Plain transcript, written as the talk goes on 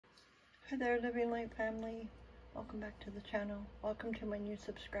Hi there, Living Light family. Welcome back to the channel. Welcome to my new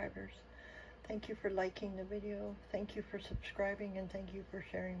subscribers. Thank you for liking the video. Thank you for subscribing, and thank you for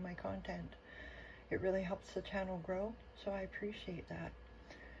sharing my content. It really helps the channel grow, so I appreciate that.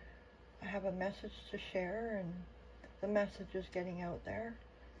 I have a message to share, and the message is getting out there.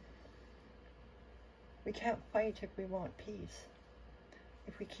 We can't fight if we want peace.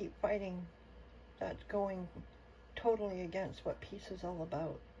 If we keep fighting, that's going totally against what peace is all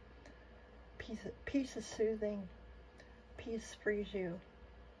about. Peace is soothing. Peace frees you.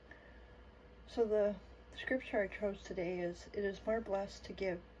 So the scripture I chose today is, "It is more blessed to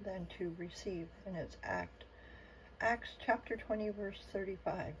give than to receive," and it's Acts chapter 20, verse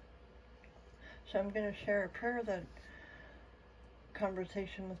 35. So I'm going to share a prayer, that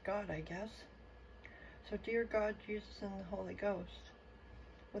conversation with God, I guess. So, dear God, Jesus, and the Holy Ghost,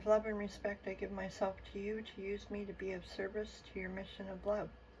 with love and respect, I give myself to you to use me to be of service to your mission of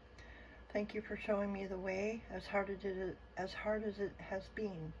love. Thank you for showing me the way, as hard as it has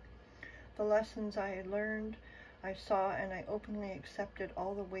been. The lessons I learned, I saw, and I openly accepted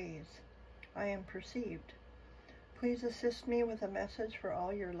all the ways I am perceived. Please assist me with a message for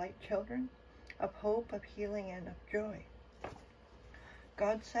all your light children, of hope, of healing, and of joy.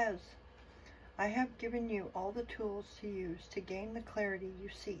 God says, "I have given you all the tools to use to gain the clarity you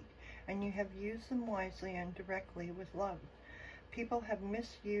seek, and you have used them wisely and directly with love. People have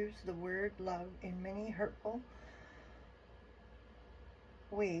misused the word love in many hurtful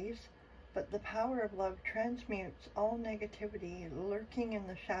ways, but the power of love transmutes all negativity lurking in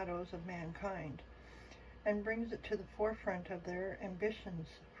the shadows of mankind and brings it to the forefront of their ambitions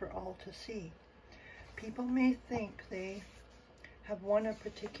for all to see. People may think they have won a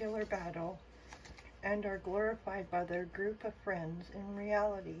particular battle and are glorified by their group of friends. In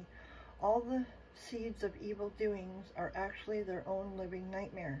reality, all the seeds of evil doings are actually their own living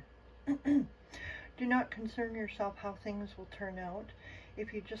nightmare. Do not concern yourself how things will turn out.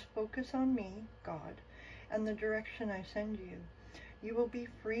 If you just focus on me, God, and the direction I send you, you will be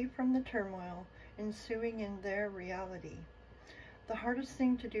free from the turmoil ensuing in their reality. The hardest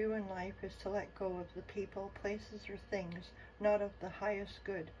thing to do in life is to let go of the people, places, or things not of the highest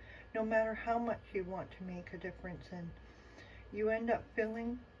good, no matter how much you want to make a difference in. You end up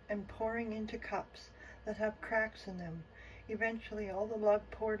filling and pouring into cups that have cracks in them. Eventually, all the love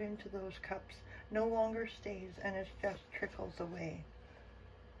poured into those cups no longer stays, and it just trickles away.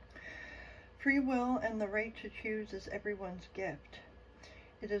 Free will and the right to choose is everyone's gift.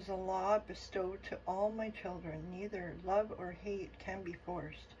 It is a law bestowed to all my children. Neither love or hate can be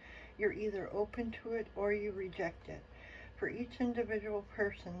forced. You're either open to it or you reject it. For each individual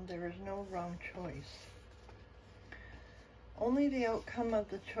person, there is no wrong choice. Only the outcome of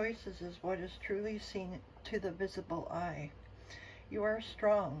the choices is what is truly seen to the visible eye. You are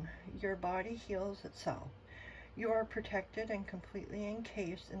strong. Your body heals itself. You are protected and completely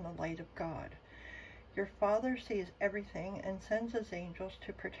encased in the light of God. Your Father sees everything and sends his angels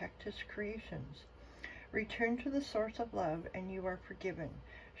to protect his creations. Return to the source of love and you are forgiven,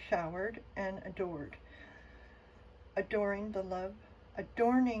 showered, and adored. Adorning the love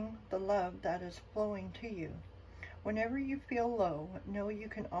that is flowing to you. Whenever you feel low, know you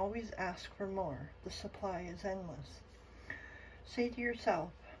can always ask for more. The supply is endless. Say to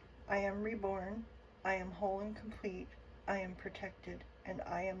yourself, I am reborn, I am whole and complete, I am protected, and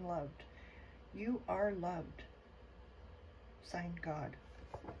I am loved. You are loved. Signed, God.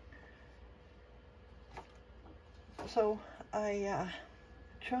 So I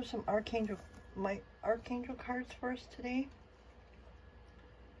chose some my archangel cards for us today.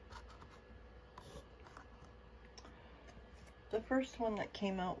 The first one that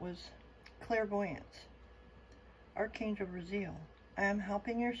came out was clairvoyance. Archangel Raziel, I am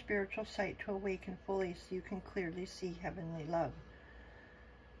helping your spiritual sight to awaken fully so you can clearly see heavenly love.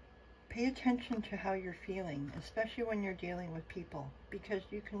 Pay attention to how you're feeling, especially when you're dealing with people, because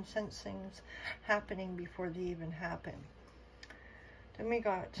you can sense things happening before they even happen. Then we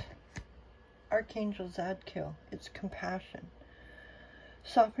got Archangel Zadkiel, it's compassion.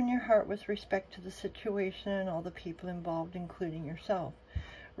 Soften your heart with respect to the situation and all the people involved, including yourself.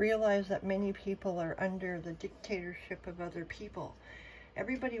 Realize that many people are under the dictatorship of other people.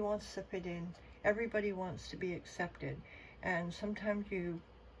 Everybody wants to fit in. Everybody wants to be accepted. And sometimes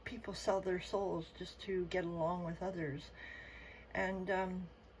people sell their souls just to get along with others. And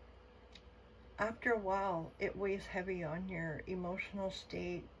after a while, it weighs heavy on your emotional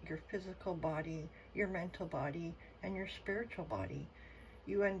state, your physical body, your mental body, and your spiritual body.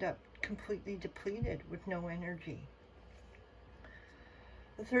 You end up completely depleted with no energy.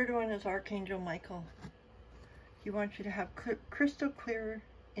 The third one is Archangel Michael. He wants you to have crystal clear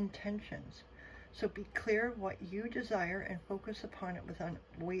intentions. So be clear what you desire and focus upon it with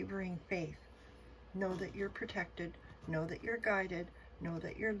unwavering faith. Know that you're protected, know that you're guided, know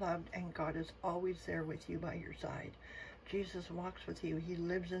that you're loved, and God is always there with you by your side. Jesus walks with you. He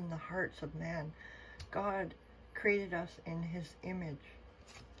lives in the hearts of man. God created us in his image.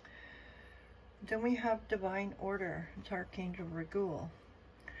 Then we have divine order. It's Archangel Raguel.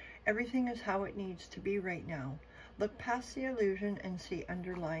 Everything is how it needs to be right now. Look past the illusion and see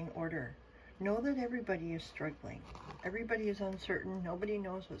underlying order. Know that everybody is struggling. Everybody is uncertain. Nobody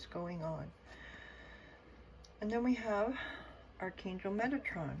knows what's going on. And then we have Archangel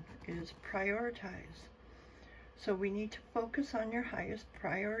Metatron. It is prioritize. So we need to focus on your highest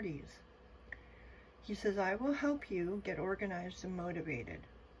priorities. He says, I will help you get organized and motivated.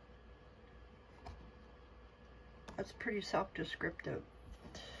 That's pretty self-descriptive.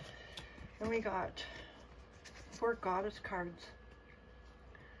 And we got 4 goddess cards.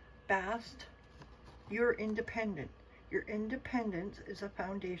 Bast, you're independent. Your independence is a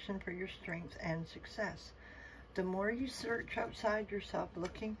foundation for your strength and success. The more you search outside yourself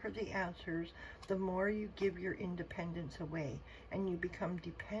looking for the answers, the more you give your independence away, and you become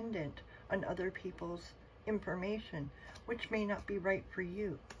dependent on other people's information, which may not be right for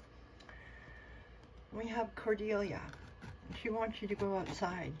you. We have Cordelia. She wants you to go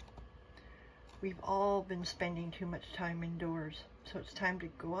outside. We've all been spending too much time indoors, so it's time to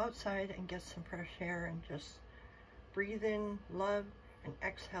go outside and get some fresh air and just breathe in love and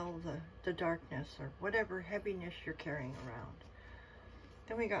exhale the darkness or whatever heaviness you're carrying around.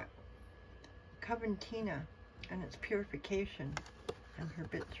 Then we got Coventina, and it's purification, and her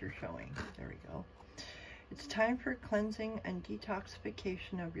bits are showing. There we go. It's time for cleansing and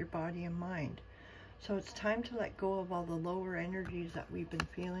detoxification of your body and mind. So it's time to let go of all the lower energies that we've been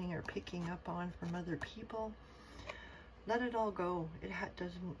feeling or picking up on from other people. Let it all go. It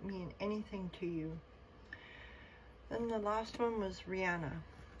doesn't mean anything to you. Then the last one was Rihanna.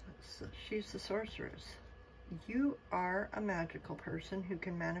 She's the sorceress. You are a magical person who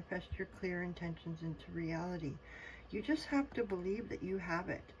can manifest your clear intentions into reality. You just have to believe that you have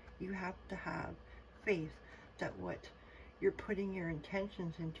it. You have to have faith that what you're putting your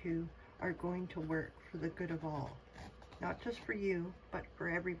intentions into are going to work for the good of all. Not just for you, but for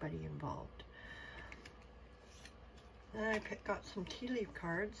everybody involved. Then I got some tea leaf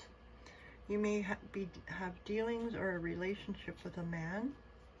cards. You may have dealings or a relationship with a man,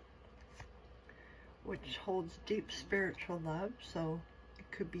 which holds deep spiritual love. So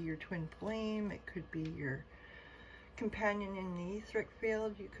it could be your twin flame, it could be your companion in the etheric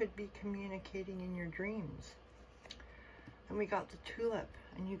field, you could be communicating in your dreams. And we got the tulip,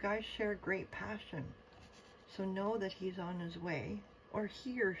 and you guys share great passion. So know that he's on his way, or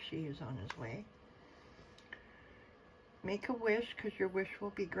he or she is on his way. Make a wish, because your wish will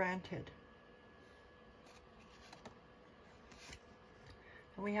be granted.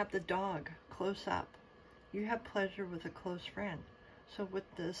 And we have the dog, close up. You have pleasure with a close friend. So with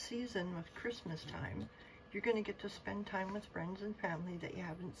the season of Christmas time, you're going to get to spend time with friends and family that you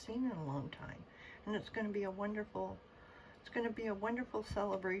haven't seen in a long time. And it's going to be a wonderful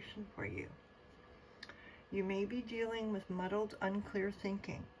celebration for you. You may be dealing with muddled, unclear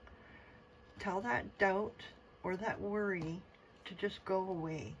thinking. Tell that doubt or that worry to just go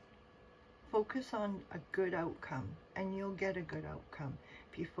away. Focus on a good outcome, and you'll get a good outcome.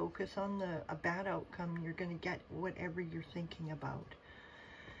 If you focus on a bad outcome, you're going to get whatever you're thinking about.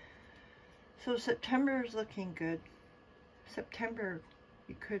 So September is looking good. September,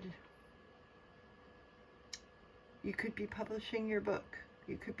 you could be publishing your book.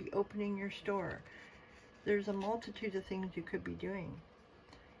 You could be opening your store. There's a multitude of things you could be doing.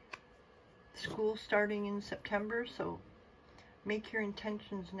 School starting in September, so make your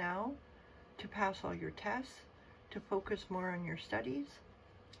intentions now to pass all your tests, to focus more on your studies.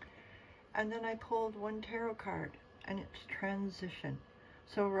 And then I pulled one tarot card, and it's transition.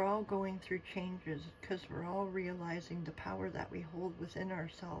 So we're all going through changes because we're all realizing the power that we hold within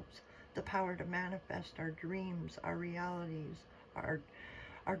ourselves, the power to manifest our dreams, our realities, our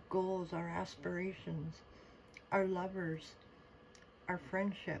goals, our aspirations, our lovers, our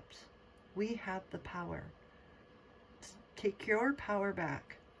friendships. We have the power. Take your power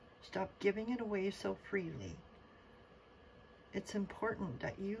back. Stop giving it away so freely. It's important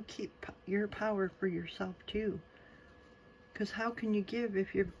that you keep your power for yourself too. Because how can you give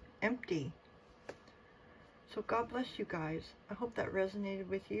if you're empty? So God bless you guys. I hope that resonated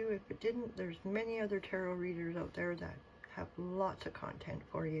with you. If it didn't, there's many other tarot readers out there that have lots of content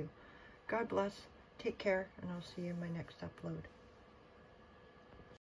for you. God bless. Take care, and I'll see you in my next upload.